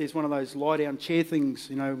about there's one of those lie-down chair things,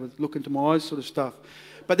 with look into my eyes sort of stuff.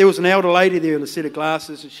 But there was an elder lady there with a set of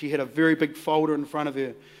glasses, and she had a very big folder in front of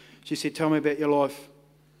her. She said, "Tell me about your life."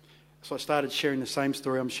 So I started sharing the same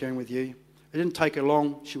story I'm sharing with you. It didn't take her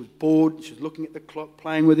long. She was bored. She was looking at the clock,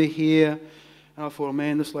 playing with her hair. And I thought, "Oh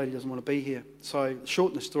man, this lady doesn't want to be here." So,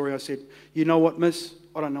 short in the story, I said, "You know what, miss?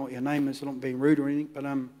 I don't know what your name is. I'm not being rude or anything, but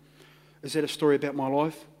is that a story about my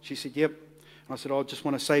life?" She said, "Yep." And I said, "I just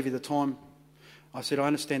want to save you the time." I said, "I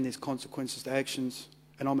understand there's consequences to actions,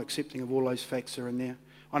 and I'm accepting of all those facts that are in there.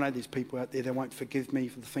 I know there's people out there that won't forgive me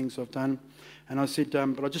for the things I've done." And I said,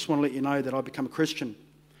 "But I just want to let you know that I've become a Christian."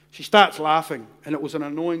 She starts laughing, and it was an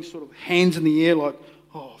annoying sort of hands in the air, like,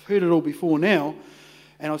 "Oh, I've heard it all before now."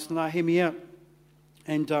 And I said, "No, hear me out."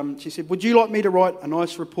 And she said, "Would you like me to write a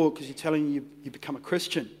nice report because you're telling you become a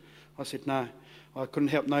Christian?" I said, "No." I couldn't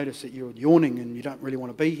help notice that you're yawning and you don't really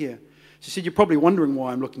want to be here. She said, "You're probably wondering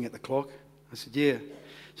why I'm looking at the clock." I said, "Yeah."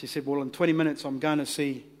 She said, "Well, in 20 minutes I'm going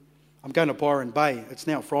to Byron Bay. It's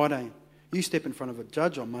now Friday. You step in front of a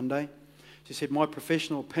judge on Monday." She said, "My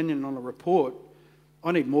professional opinion on a report,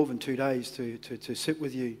 I need more than 2 days to sit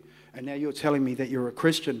with you. And now you're telling me that you're a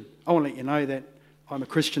Christian. I want to let you know that I'm a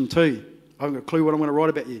Christian too. I haven't got a clue what I'm going to write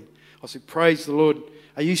about you." I said, "Praise the Lord.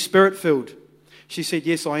 Are you Spirit-filled?" She said,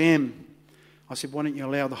 "Yes, I am." I said, "Why don't you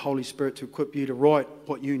allow the Holy Spirit to equip you to write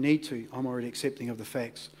what you need to? I'm already accepting of the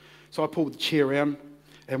facts." So I pulled the chair around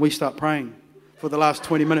and we start praying for the last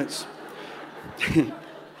 20 minutes.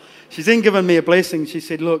 She's then given me a blessing. She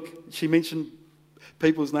said, "Look," she mentioned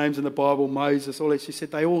people's names in the Bible, Moses, all that. She said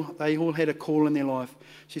they all had a call in their life.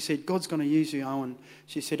 She said, "God's going to use you, Owen."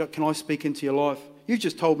 She said, "Can I speak into your life? You've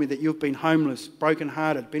just told me that you've been homeless,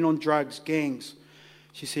 broken-hearted, been on drugs, gangs."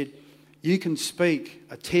 She said, "You can speak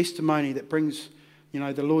a testimony that brings,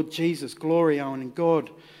 the Lord Jesus, glory, Owen, and God.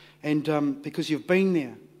 And because you've been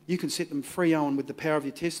there, you can set them free, Owen, with the power of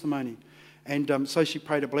your testimony." And so she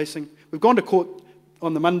prayed a blessing. We've gone to court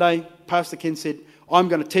on the Monday. Pastor Ken said, "I'm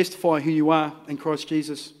going to testify who you are in Christ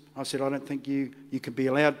Jesus." I said, "I don't think you can be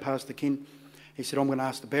allowed, Pastor Ken." He said, "I'm going to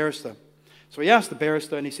ask the barrister." So he asked the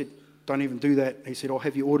barrister and he said, "Don't even do that." He said, "I'll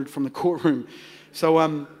have you ordered from the courtroom." So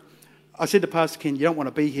I said to Pastor Ken, "You don't want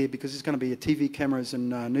to be here because there's going to be TV cameras and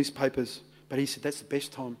newspapers." But he said, "That's the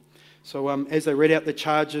best time." So as they read out the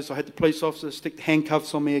charges, I had the police officer stick the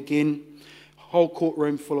handcuffs on me again. Whole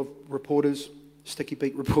courtroom full of reporters, sticky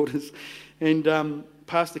beak reporters. And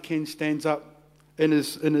Pastor Ken stands up in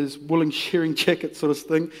his woolen shearing jacket sort of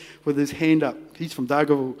thing with his hand up. He's from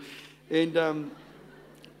Dargaville. And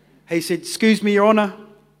he said, "Excuse me, Your Honour."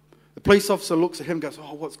 The police officer looks at him and goes,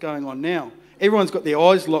 "Oh, what's going on now?" Everyone's got their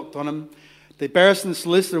eyes locked on him. The barrister and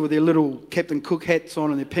solicitor with their little Captain Cook hats on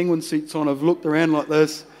and their penguin suits on have looked around like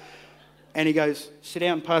this. And he goes, "Sit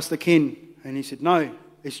down, Pastor Ken." And he said, "No."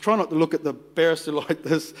 He's trying not to look at the barrister like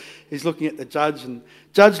this. He's looking at the judge. And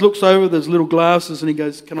the judge looks over with his little glasses and he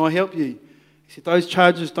goes, "Can I help you?" He He said, those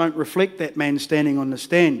charges don't reflect that man standing on the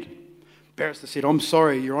stand. Barrister said, I'm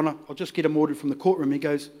sorry, Your Honour, I'll just get him ordered from the courtroom. He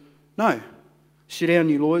goes, no, sit down,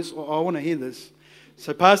 you lawyers, I want to hear this.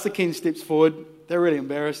 So Pastor Ken steps forward. They're really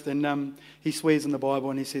embarrassed, and he swears in the Bible,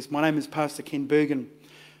 and he says, my name is Pastor Ken Bergen.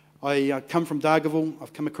 I come from Dargaville.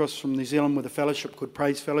 I've come across from New Zealand with a fellowship called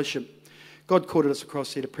Praise Fellowship. God called us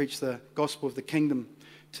across here to preach the gospel of the kingdom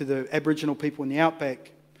to the Aboriginal people in the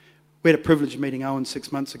outback. We had a privilege of meeting Owen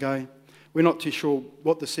 6 months ago. We're not too sure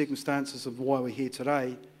what the circumstances of why we're here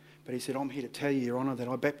today, but he said, I'm here to tell you, Your Honour, that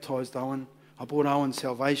I baptised Owen. I brought Owen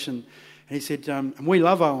salvation. And he said, and we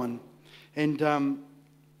love Owen. And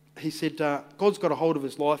he said, God's got a hold of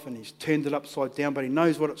his life and he's turned it upside down, but he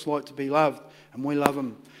knows what it's like to be loved, and we love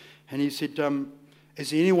him. And he said,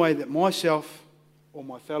 is there any way that myself or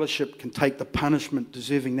my fellowship can take the punishment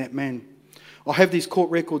deserving that man? I have these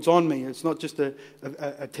court records on me. It's not just a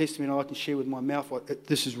testimony I can share with my mouth.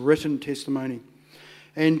 This is written testimony.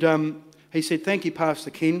 And he said, thank you,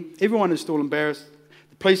 Pastor Ken. Everyone is still embarrassed.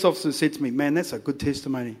 The police officer said to me, man, that's a good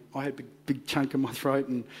testimony. I had a big chunk in my throat,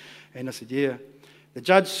 and I said, yeah. The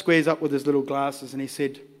judge squares up with his little glasses and he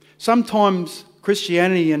said, sometimes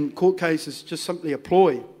Christianity in court cases is just simply a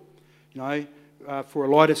ploy, for a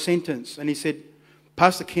lighter sentence. And he said,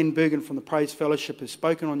 Pastor Ken Bergen from the Praise Fellowship has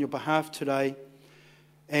spoken on your behalf today,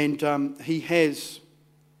 and he has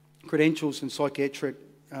credentials in psychiatric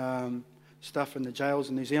stuff in the jails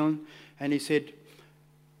in New Zealand. And he said,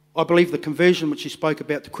 I believe the conversion which you spoke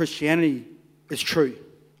about to Christianity is true.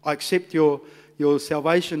 I accept your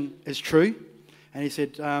salvation is true. And he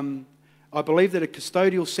said, I believe that a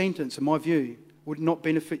custodial sentence, in my view, would not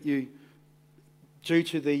benefit you due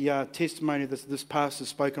to the testimony this pastor has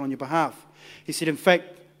spoken on your behalf. He said, in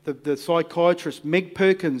fact, the psychiatrist Meg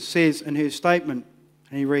Perkins says in her statement,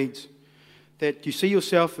 and he reads, that you see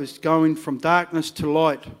yourself as going from darkness to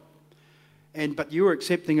light, but you are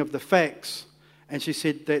accepting of the facts. And she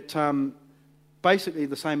said that basically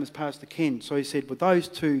the same as Pastor Ken. So he said, with those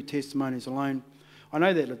two testimonies alone, I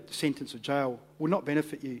know that a sentence of jail will not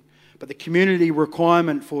benefit you, but the community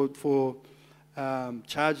requirement for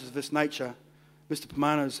charges of this nature, Mr.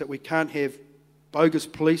 Pomana, is that we can't have bogus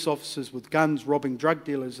police officers with guns robbing drug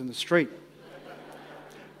dealers in the street.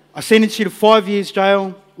 I sentenced you to 5 years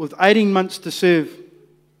jail with 18 months to serve.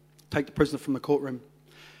 Take the prisoner from the courtroom.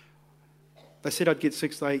 They said I'd get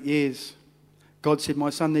 6 to 8 years. God said, my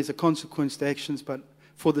son, there's a consequence to actions, but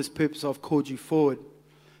for this purpose I've called you forward.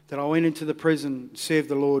 That I went into the prison, served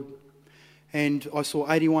the Lord, and I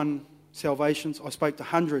saw 81 salvations. I spoke to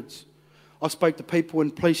hundreds. I spoke to people in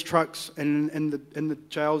police trucks and in the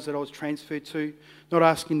jails that I was transferred to, not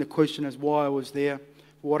asking the question as why I was there,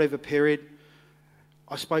 for whatever period.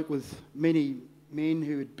 I spoke with many men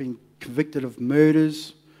who had been convicted of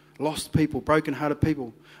murders, lost people, broken-hearted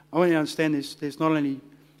people. I want you to understand there's not only, you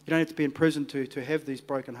don't have to be in prison to have these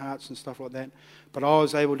broken hearts and stuff like that, but I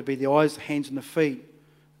was able to be the eyes, the hands and the feet,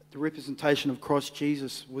 the representation of Christ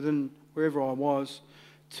Jesus within wherever I was,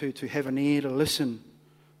 to have an ear to listen.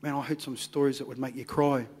 Man, I heard some stories that would make you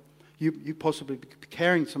cry. You possibly be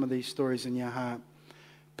carrying some of these stories in your heart.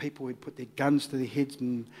 People who'd put their guns to their heads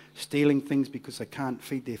and stealing things because they can't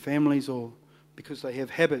feed their families or because they have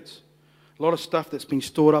habits. A lot of stuff that's been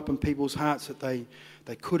stored up in people's hearts that they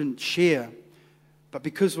couldn't share. But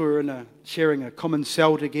because we're sharing a common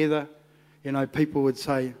cell together, people would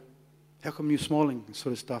say, how come you're smiling, and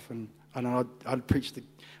sort of stuff. And I'd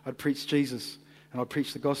preach Jesus, and I'd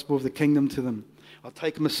preach the gospel of the kingdom to them. I'd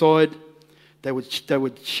take them aside. They would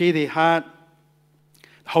share their heart.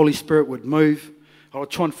 The Holy Spirit would move. I'd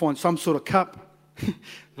try and find some sort of cup.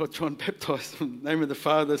 I'd try and baptise them in the name of the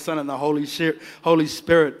Father, the Son, and the Holy Spirit.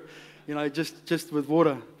 Just with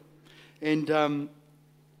water. And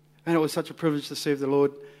it was such a privilege to serve the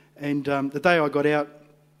Lord. And the day I got out,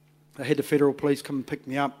 I had the federal police come and pick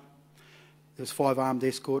me up. There was 5 armed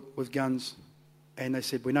escort with guns, and they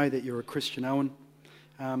said, we know that you're a Christian, Owen.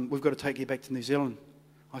 We've got to take you back to New Zealand.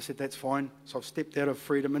 I said, that's fine. So I've stepped out of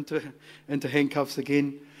freedom into handcuffs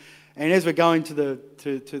again. And as we're going to the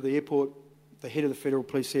airport, the head of the federal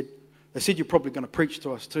police said, they said you're probably going to preach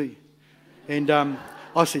to us too. And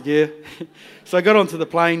I said, yeah. So I got onto the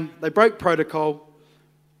plane. They broke protocol.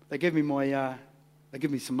 They gave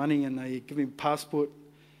me some money, and they gave me a passport.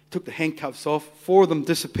 Took the handcuffs off. 4 of them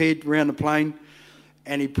disappeared around the plane,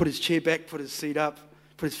 and he put his chair back, put his feet up,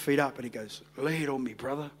 and he goes, lay it on me,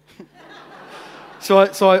 brother. So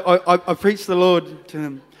I preached the Lord to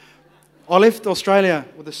him. I left Australia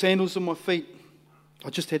with the sandals on my feet. I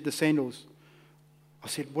just had the sandals. I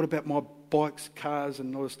said, what about my bikes, cars,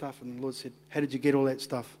 and all this stuff? And the Lord said, how did you get all that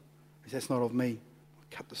stuff? He said, that's not of me.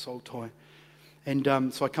 I cut the soul tie.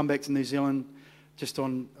 And so I come back to New Zealand. just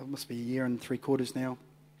on, it must be a year and 3/4 now,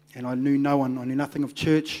 and I knew no one. I knew nothing of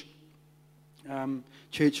church.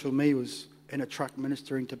 Church for me was in a truck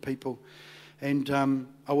ministering to people, and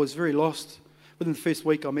I was very lost. Within the first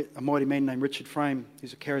week, I met a mighty man named Richard Frame.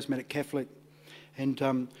 He's a charismatic Catholic, and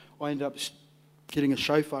I ended up getting a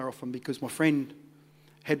shofar off him because my friend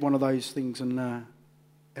had one of those things in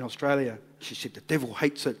Australia. She said, the devil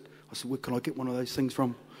hates it. I said, where can I get one of those things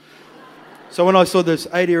from? So when I saw this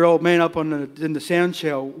 80-year-old man up in the sound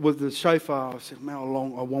shell with the shofar, I said, man, I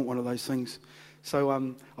want one of those things. So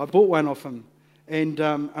I bought one off him, and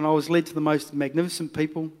I was led to the most magnificent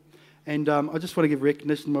people. And I just want to give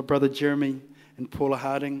recognition to my brother Jeremy and Paula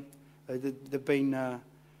Harding. They've been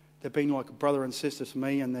like a brother and sister to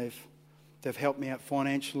me, and they've helped me out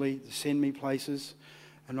financially to send me places.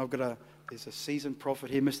 And there's a seasoned prophet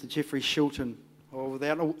here, Mr. Jeffrey Shilton. Or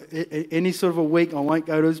without any sort of a week, I won't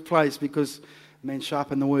go to his place because the man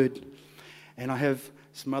sharpened the word. And I have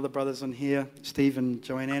some other brothers in here, Steve and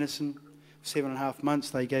Joanne Anderson. 7.5 months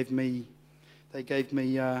they gave me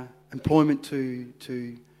employment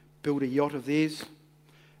to build a yacht of theirs.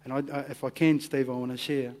 And if I can, Steve, I want to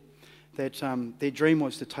share that their dream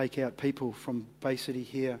was to take out people from Bay City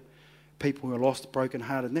here, people who are lost,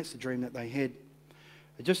 broken-hearted, and that's the dream that they had.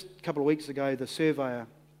 Just a couple of weeks ago, the surveyor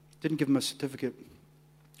didn't give them a certificate.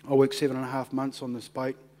 I worked 7.5 months on this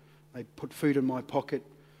boat. They put food in my pocket.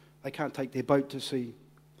 They can't take their boat to sea.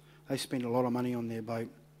 They spend a lot of money on their boat.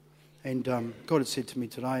 And God had said to me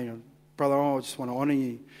today, brother, I just want to honour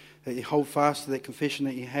you, that you hold fast to that confession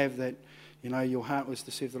that you have, that your heart was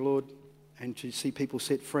to serve the Lord and to see people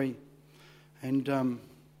set free. And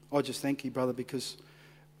I just thank you, brother, because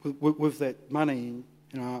with that money,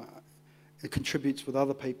 it contributes with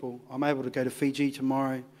other people. I'm able to go to Fiji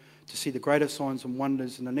tomorrow to see the greater signs and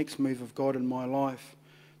wonders and the next move of God in my life,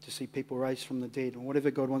 to see people raised from the dead, or whatever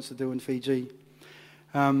God wants to do in Fiji.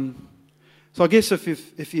 So I guess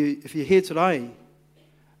if you're here today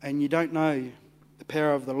and you don't know the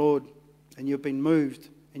power of the Lord and you've been moved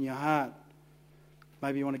in your heart,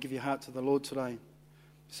 maybe you want to give your heart to the Lord today.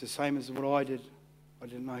 It's the same as what I did. I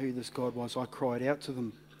didn't know who this God was. I cried out to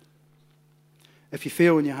them. If you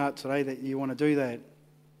feel in your heart today that you want to do that,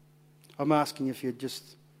 I'm asking if you'd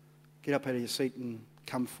just get up out of your seat and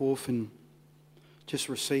come forth and just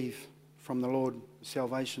receive from the Lord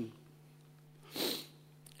salvation.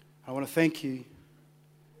 I want to thank you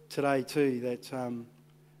today too that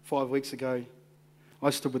 5 weeks ago I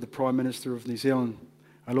stood with the Prime Minister of New Zealand.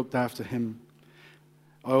 I looked after him.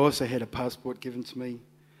 I also had a passport given to me.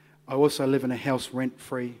 I also live in a house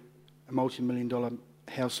rent-free, a multi-million-dollar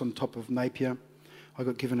house on top of Napier. I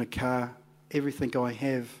got given a car. Everything I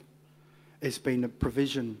have has been a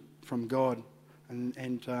provision from God.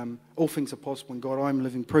 And all things are possible in God. I'm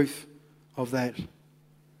living proof of that.